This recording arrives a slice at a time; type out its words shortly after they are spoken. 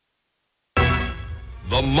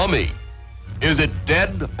The mummy. Is it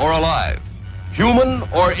dead or alive? Human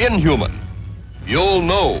or inhuman? You'll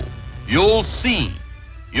know. You'll see.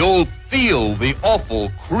 You'll feel the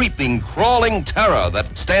awful, creeping, crawling terror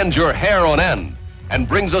that stands your hair on end and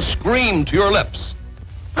brings a scream to your lips.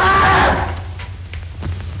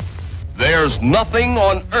 There's nothing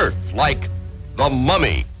on earth like the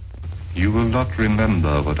mummy. You will not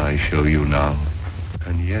remember what I show you now,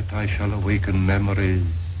 and yet I shall awaken memories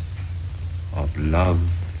of love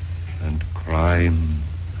and crime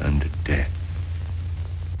and death.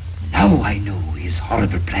 Now I know his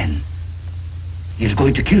horrible plan. He is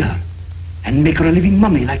going to kill her and make her a living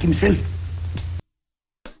mummy like himself.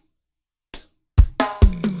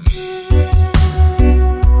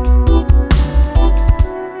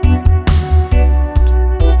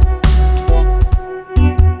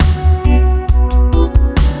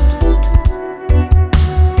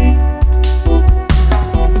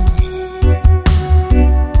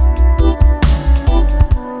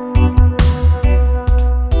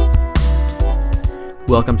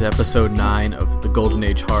 Welcome to episode 9 of the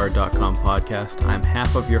GoldenAgeHorror.com podcast. I'm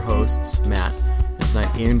half of your hosts, Matt, and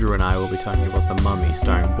tonight Andrew and I will be talking about The Mummy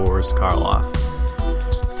starring Boris Karloff.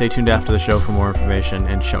 Stay tuned after the show for more information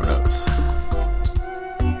and show notes.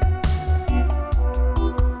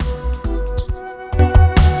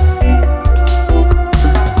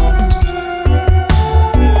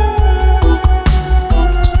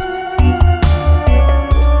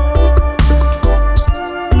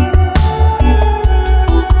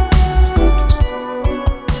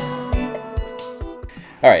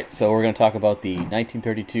 Alright, so we're going to talk about the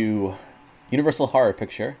 1932 Universal horror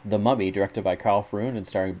picture, The Mummy, directed by Carl Frun and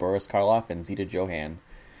starring Boris Karloff and Zita Johann.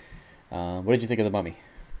 What did you think of The Mummy?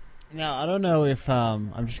 Now, I don't know if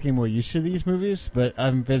I'm just getting more used to these movies, but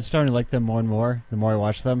I've been starting to like them more and more the more I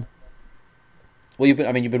watch them. Well, you've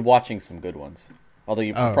been watching some good ones. Although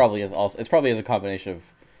it's probably as a combination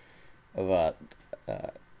of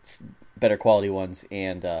better quality ones,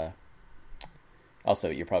 and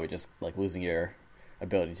also you're probably just like losing your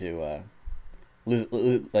ability to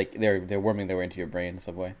like they're worming their way into your brain in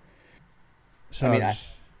some way. So I'm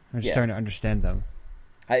just starting to understand them.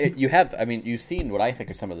 You've seen what I think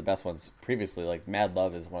are some of the best ones previously. Like Mad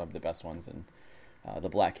Love is one of the best ones, and The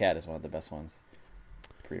Black Cat is one of the best ones.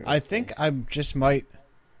 Previously. I think I might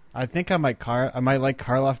like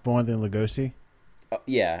Karloff more than Lugosi.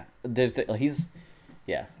 Yeah, I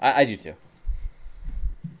do too.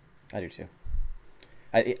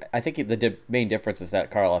 I think the main difference is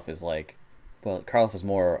that Karloff is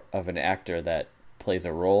more of an actor that plays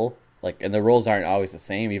a role, and the roles aren't always the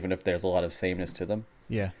same, even if there's a lot of sameness to them.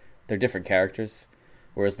 Yeah, they're different characters,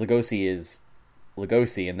 whereas Lugosi is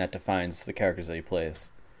Lugosi, and that defines the characters that he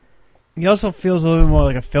plays. He also feels a little more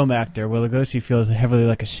like a film actor, where Lugosi feels heavily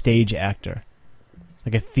like a stage actor,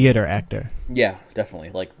 like a theater actor. Yeah, definitely.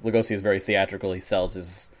 Like Lugosi is very theatrical. He sells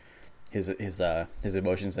his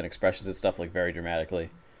emotions and expressions and stuff very dramatically,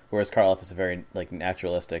 whereas Karloff is a very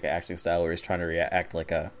naturalistic acting style where he's trying to act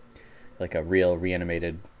like a real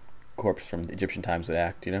reanimated corpse from the Egyptian times would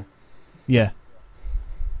act, you know? Yeah.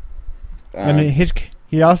 I mean,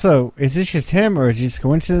 he also, is this just him or is it just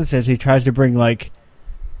coincidence as he tries to bring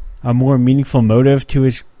a more meaningful motive to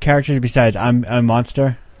his characters besides I'm a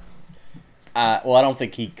monster? Well, I don't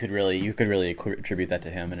think you could really attribute that to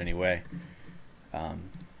him in any way. I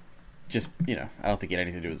don't think it had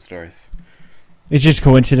anything to do with the stories. It's just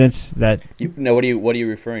coincidence that. What are you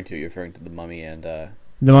referring to? You're referring to The Mummy and The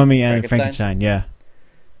Mummy and Frankenstein. Yeah.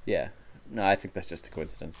 Yeah. No, I think that's just a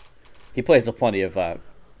coincidence. He plays plenty of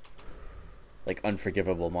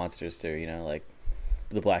unforgivable monsters too. Like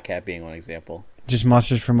the Black Cat being one example. Just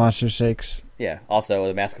monsters for monsters' sakes. Yeah. Also,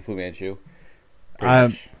 The Mask of Fu Manchu.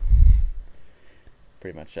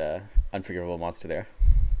 Pretty much unforgivable monster there.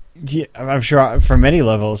 Yeah, I'm sure for many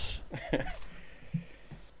levels.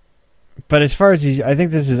 But as far as I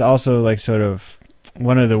think this is also sort of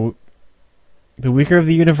one of the weaker of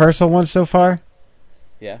the Universal ones so far.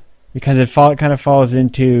 Yeah. Because it kind of falls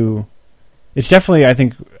into. It's definitely, I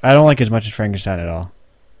think, I don't like it as much as Frankenstein at all.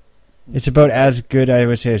 It's about as good, I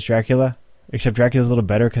would say, as Dracula, except Dracula's a little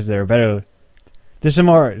better because they're better. There's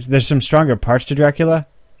some stronger parts to Dracula.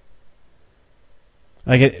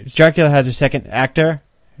 Dracula has a second actor.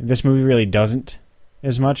 This movie really doesn't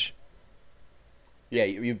as much. Yeah,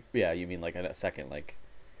 you mean a second a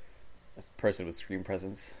person with screen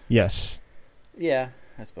presence. Yes. Yeah,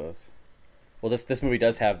 I suppose. Well, this movie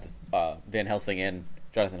does have Van Helsing and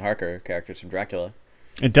Jonathan Harker characters from Dracula.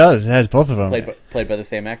 It does. It has both of them played by the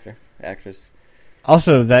same actress.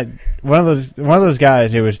 Also, that one of those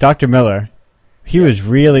guys. It was Dr. Miller. He was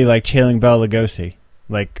really Channing Bela Lugosi,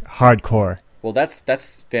 hardcore. Well,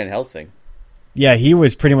 that's Van Helsing. Yeah, he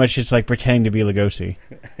was pretty much just like pretending to be Lugosi.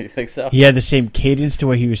 You think so? He had the same cadence to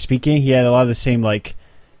what he was speaking. He had a lot of the same like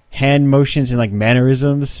hand motions and like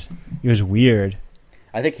mannerisms. It was weird.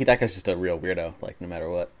 I think that guy's just a real weirdo. Like no matter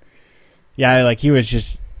what. Yeah, like he was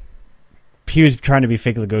trying to be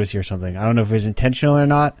fake Lugosi or something. I don't know if it was intentional or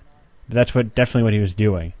not, but that's definitely what he was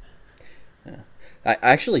doing. Yeah. I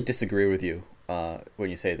actually disagree with you when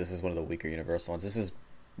you say this is one of the weaker Universal ones. This is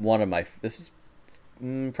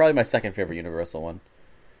probably my second favorite Universal one.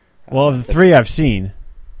 Well, of the three I've seen.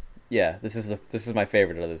 Yeah, this is my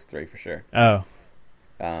favorite of those three for sure. Oh.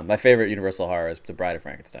 My favorite Universal horror is The Bride of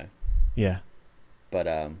Frankenstein. Yeah.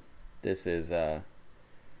 But this is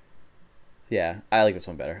yeah, I like this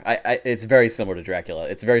one better. It's very similar to Dracula.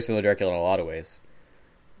 It's very similar to Dracula in a lot of ways.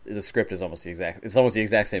 The script is almost the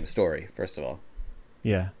exact same story, first of all.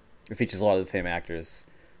 Yeah. It features a lot of the same actors,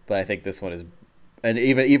 but I think this one is, and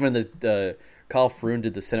even the Carl Frun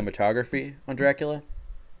did the cinematography on Dracula,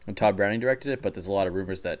 and Todd Browning directed it. But there's a lot of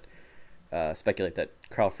rumors that speculate that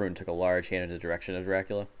Carl Frun took a large hand in the direction of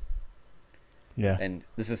Dracula. Yeah. And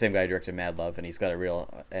this is the same guy who directed Mad Love, and he's got a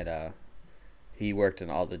real he worked in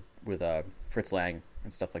with Fritz Lang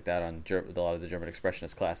and stuff like that on a lot of the German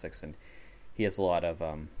Expressionist classics, and he has a lot of.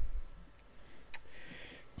 I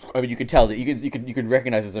mean, you could tell that you could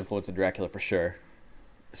recognize his influence in Dracula for sure,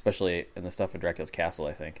 especially in the stuff in Dracula's Castle,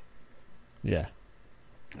 I think. Yeah.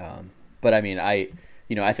 But I mean, I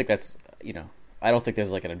think that's, I don't think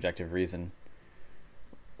there's like an objective reason,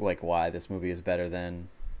 like why this movie is better than.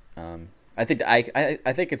 I think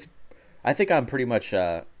I'm pretty much.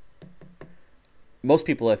 Most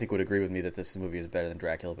people I think would agree with me that this movie is better than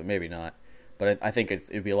Dracula, but maybe not. But I think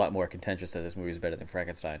it'd be a lot more contentious that this movie is better than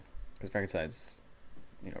Frankenstein, because Frankenstein's,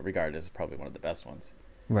 regarded as probably one of the best ones.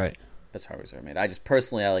 Right. Best horror movies ever made. I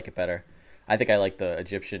like it better. I think I like the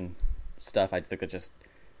Egyptian stuff. I think that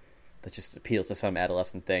just appeals to some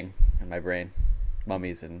adolescent thing in my brain.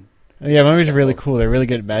 Mummies and yeah, mummies are really cool. They're really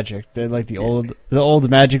good at magic. They're like the old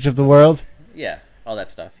magics of the world. Yeah, all that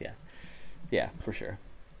stuff. Yeah, for sure.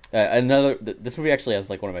 This movie actually has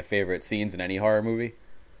like one of my favorite scenes in any horror movie,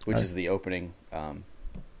 which is the opening,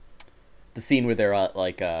 the scene where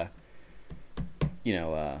they're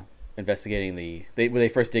investigating when they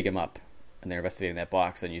first dig him up, and they're investigating that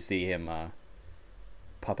box, and you see him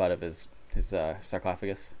pop out of his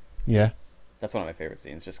sarcophagus. Yeah, that's one of my favorite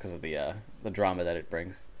scenes, just because of the drama that it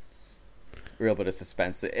brings. Real bit of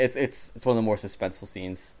suspense. It's one of the more suspenseful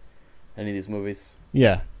scenes in any of these movies.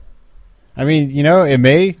 Yeah. I mean,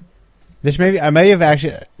 this may be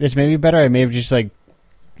better. I may have just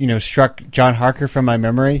struck John Harker from my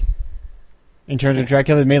memory in terms of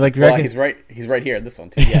Dracula. It made well, he's right here in this one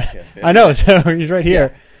too. Yeah, yes, I know. So he's right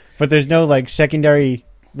here, but there's no secondary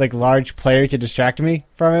large player to distract me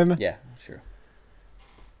from him. Yeah, sure.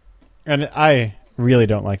 And I really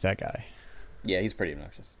don't like that guy. Yeah, he's pretty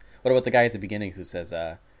obnoxious. What about the guy at the beginning who says?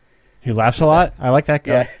 Who laughs a lot? I like that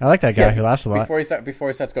guy. Yeah. I like that guy who laughs a lot. Before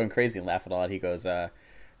he starts going crazy and laughing a lot, he goes, "I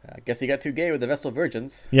guess he got too gay with the Vestal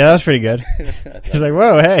Virgins." Yeah, that was pretty good. He's like,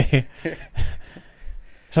 "Whoa, hey."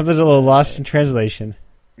 Something's a little lost in translation.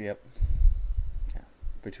 Yep. Yeah.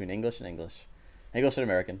 Between English and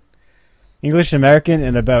American. English and American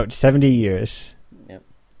in about 70 years. Yep.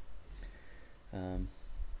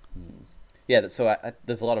 Yeah. So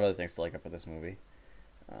there's a lot of other things to like about this movie.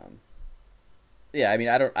 Yeah, I mean,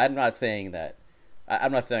 I'm not saying that.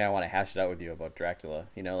 I'm not saying I want to hash it out with you about Dracula.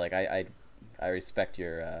 I respect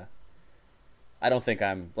your. I don't think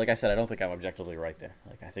I'm. Like I said, I don't think I'm objectively right there.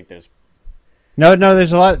 I think there's. No.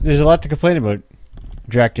 There's a lot. There's a lot to complain about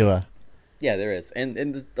Dracula. Yeah, there is,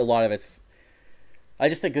 and a lot of it's. I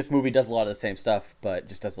just think this movie does a lot of the same stuff, but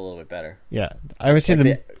just does a little bit better. Yeah, I would say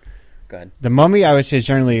Go ahead. The Mummy, I would say, is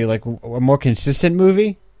generally a more consistent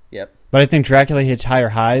movie. Yep. But I think Dracula hits higher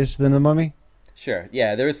highs than The Mummy. Sure.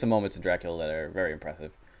 Yeah, there is some moments in Dracula that are very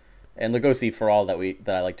impressive, and Lugosi, for all that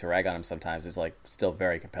I like to rag on him sometimes, is still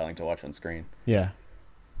very compelling to watch on screen. Yeah.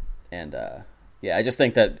 And I just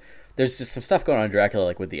think that there's just some stuff going on in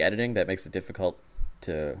Dracula, with the editing, that makes it difficult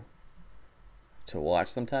to watch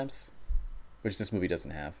sometimes, which this movie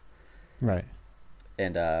doesn't have. Right.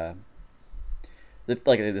 And this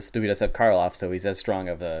movie does have Karloff, so he's as strong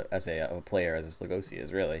of a player as Lugosi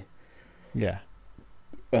is, really. Yeah.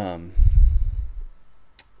 The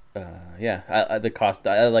cost.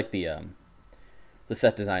 I like the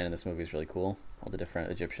set design in this movie is really cool. All the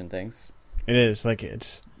different Egyptian things. It is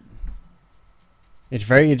it's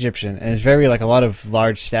very Egyptian, and it's very a lot of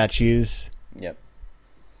large statues. Yep.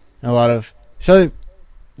 A lot of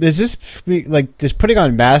does this does putting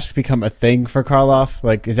on masks become a thing for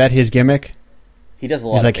Karloff? Is that his gimmick? He does a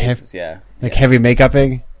lot of faces, heavy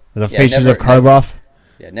makeuping, the faces never, of Karloff.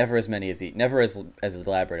 Never as many as never as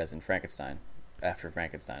elaborate as in Frankenstein. After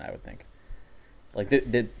Frankenstein, I would think. Like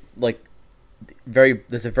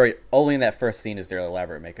there's a very only in that first scene is there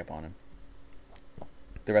elaborate makeup on him.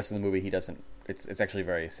 The rest of the movie, he doesn't. It's actually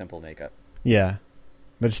very simple makeup. Yeah,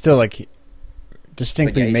 but it's still like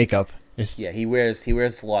distinctly makeup. He wears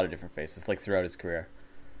a lot of different faces like throughout his career.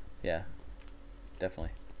 Yeah,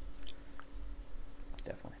 definitely.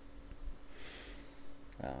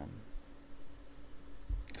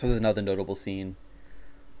 So there's another notable scene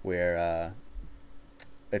where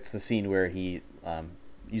it's the scene where he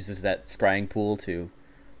uses that scrying pool to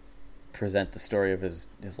present the story of his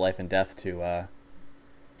life and death to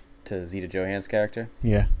Zeta Johan's character.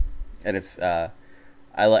 Yeah, and it's I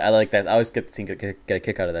like that. I always get a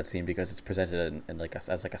kick out of that scene because it's presented in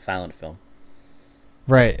as a silent film.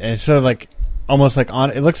 Right, and it's sort of like almost like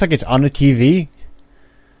on. It looks like it's on a TV.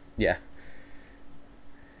 Yeah.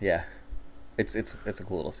 Yeah, it's a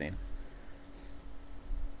cool little scene.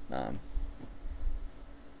 Yeah,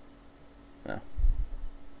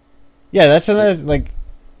 that's another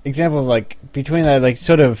example of between that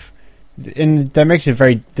sort of, and that makes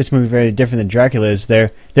this movie very different than Dracula is. There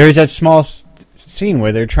is that small scene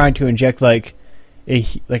where they're trying to inject a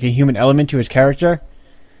human element to his character,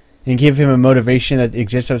 and give him a motivation that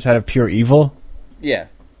exists outside of pure evil. Yeah.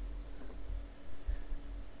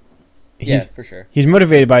 Yeah, for sure. He's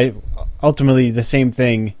motivated by ultimately the same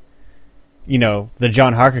thing, the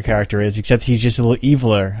John Harker character is, except he's just a little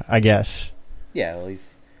eviler, I guess. Yeah, well,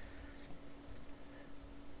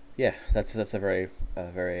 that's a very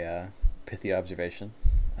pithy observation.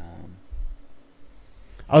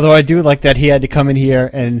 Although I do like that he had to come in here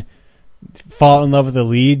and fall in love with the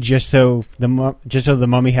lead just so the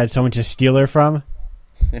mummy had someone to steal her from.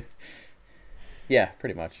 Yeah,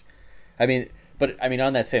 pretty much. But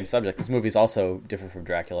on that same subject, this movie is also different from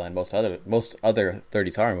Dracula and most other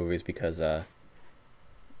 30s horror movies because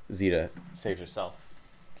Zeta saves herself.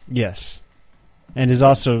 Yes, and is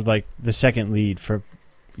also the second lead for,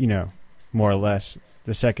 more or less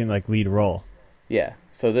the second lead role. Yeah.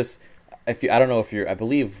 So this, I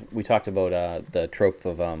believe we talked about the trope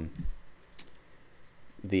of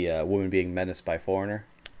the woman being menaced by a foreigner.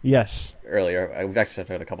 Yes. Earlier, we've actually talked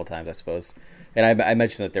about it a couple times, I suppose. And I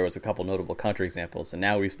mentioned that there was a couple notable counterexamples, and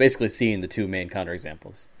now we've basically seen the two main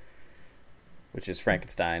counterexamples, which is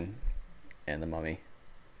Frankenstein and the Mummy,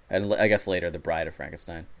 and I guess later the Bride of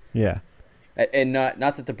Frankenstein. Yeah. And not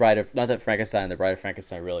that Frankenstein and the Bride of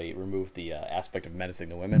Frankenstein really removed the aspect of menacing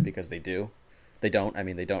the women, because they don't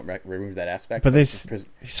remove that aspect. But it's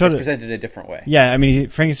presented in a different way. Yeah,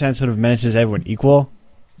 Frankenstein sort of menaces everyone equal.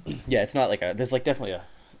 Yeah, it's not there's definitely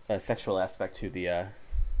a sexual aspect to the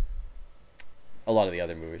a lot of the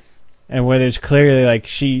other movies, and where there's clearly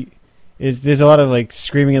there's a lot of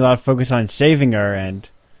screaming, a lot of focus on saving her,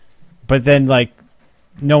 but then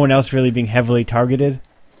no one else really being heavily targeted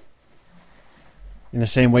in the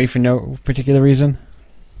same way for no particular reason.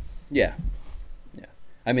 Yeah.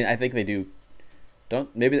 I think they do. They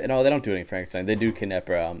don't do it in Frankenstein. They do kidnap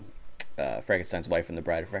Frankenstein's wife in the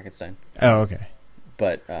Bride of Frankenstein. Oh, okay.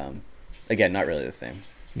 But again, not really the same.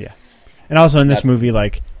 Yeah, and also in this movie,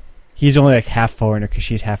 he's only half foreigner because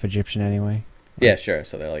she's half Egyptian anyway. Yeah, sure.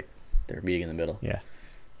 So they're meeting in the middle. Yeah,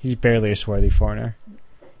 he's barely a swarthy foreigner.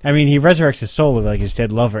 He resurrects his soul of his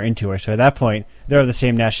dead lover into her. So at that point, they're of the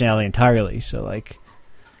same nationality entirely. So I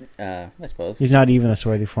suppose he's not even a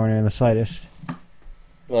swarthy foreigner in the slightest.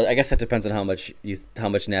 Well, I guess that depends on how much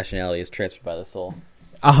nationality is transferred by the soul.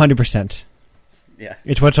 100%. Yeah,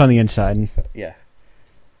 it's what's on the inside. Yeah,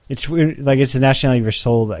 it's weird. It's the nationality of your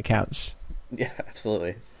soul that counts. Yeah,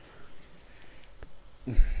 absolutely.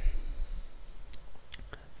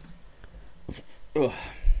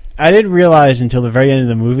 I didn't realize until the very end of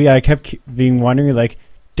the movie. I kept wondering,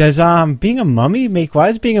 does being a mummy why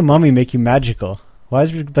does being a mummy make you magical? Why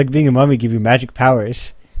does being a mummy give you magic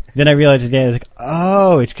powers? Then I realized again,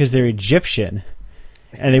 it's because they're Egyptian,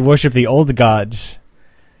 and they worship the old gods.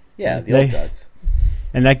 Yeah, the old gods,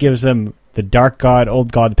 and that gives them the dark god,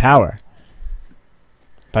 old god power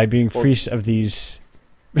by being free of these.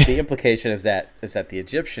 The implication is that the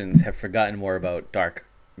Egyptians have forgotten more about dark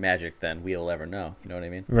magic than we will ever know. You know what I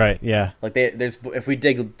mean? Right. Yeah. If we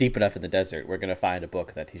dig deep enough in the desert, we're gonna find a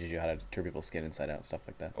book that teaches you how to turn people's skin inside out, stuff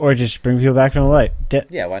like that. Or just bring people back from the light.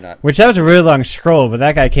 Yeah, why not? Which that was a really long scroll, but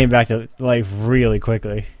that guy came back to life really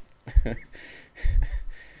quickly.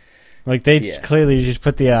 Clearly just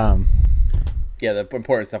put the Yeah, the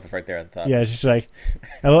important stuff is right there at the top. Yeah, it's just a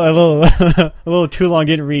little too long.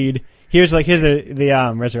 Didn't read. Here's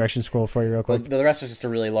the resurrection scroll for you real quick. Well, the rest was just a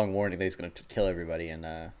really long warning that he's going to kill everybody and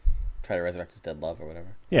try to resurrect his dead love or whatever.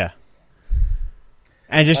 Yeah.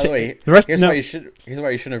 And just by the way, the rest. Here's why you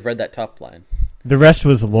shouldn't have read that top line. The rest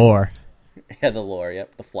was lore. Yeah, the lore.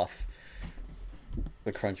 Yep, the fluff.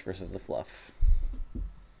 The crunch versus the fluff.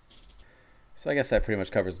 So I guess that pretty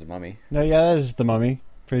much covers the Mummy. No, yeah, that is the Mummy,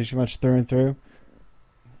 pretty much through and through.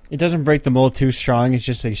 It doesn't break the mold too strong. It's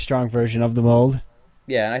just a strong version of the mold.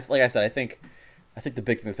 Yeah, and like I said, I think the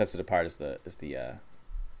big thing that sets it apart is the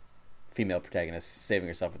female protagonist saving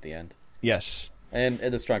herself at the end. Yes. And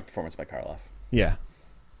the strong performance by Karloff. Yeah.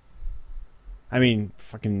 I mean,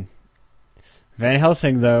 fucking Van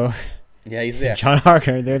Helsing though. Yeah, he's there. John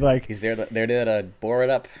Harker, they're like he's there. They're there to bore it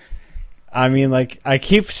up. I mean, like I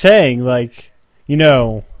keep saying, like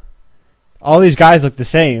all these guys look the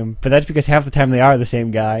same, but that's because half the time they are the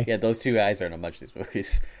same guy. Yeah, those two guys are in a bunch of these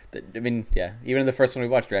movies. I mean, yeah, even in the first one we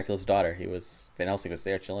watched, Dracula's Daughter, Van Helsing was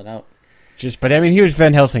there chilling out. But I mean, he was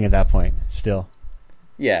Van Helsing at that point, still.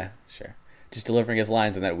 Yeah, sure. Just delivering his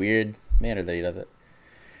lines in that weird manner that he does it.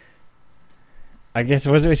 I guess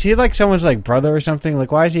was he like someone's like brother or something?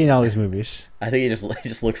 Like, why is he in all these movies? I think he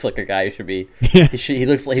just looks like a guy who should be. Yeah. He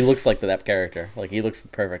looks like that character. Like he looks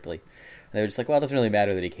perfectly. And they were just like, well, it doesn't really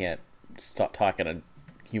matter that he can't stop talking in a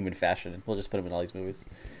human fashion. We'll just put him in all these movies.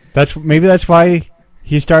 That's why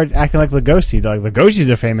he started acting like Lugosi. Like Lugosi's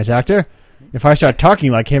a famous actor. If I start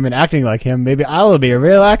talking like him and acting like him, maybe I will be a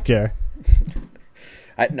real actor.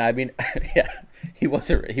 I mean, yeah. He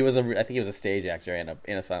was I think he was a stage actor and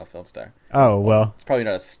a silent film star. Oh, well. It's probably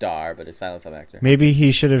not a star, but a silent film actor. Maybe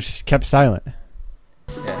he should have kept silent.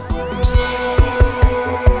 Yeah.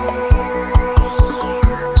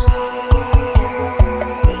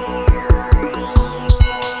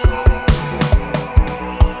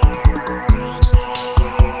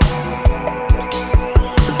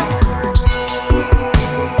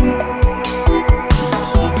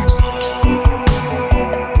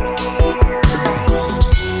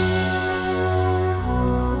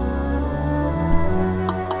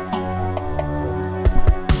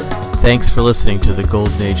 Thanks for listening to the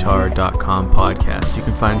GoldenAgeHorror.com podcast. You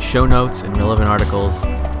can find show notes and relevant articles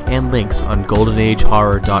and links on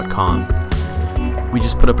GoldenAgeHorror.com. We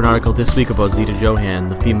just put up an article this week about Zita Johann,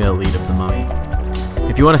 the female lead of The Mummy.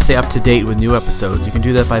 If you want to stay up to date with new episodes, you can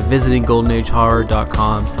do that by visiting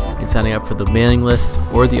GoldenAgeHorror.com and signing up for the mailing list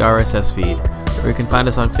or the RSS feed. Or you can find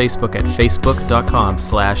us on Facebook at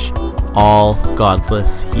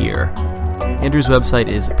facebook.com/allgodlesshere. Andrew's website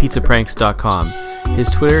is pizzapranks.com.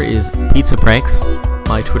 His Twitter is pizzapranks.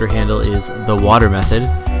 My Twitter handle is thewatermethod.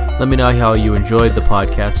 Let me know how you enjoyed the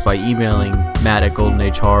podcast by emailing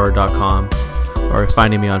matt@goldenagehorror.com or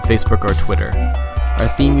finding me on Facebook or Twitter. Our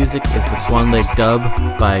theme music is the Swan Lake Dub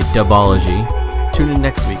by Dubology. Tune in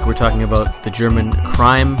next week. We're talking about the German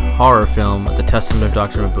crime horror film The Testament of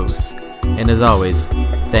Dr. Mabuse. And as always,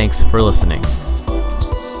 thanks for listening.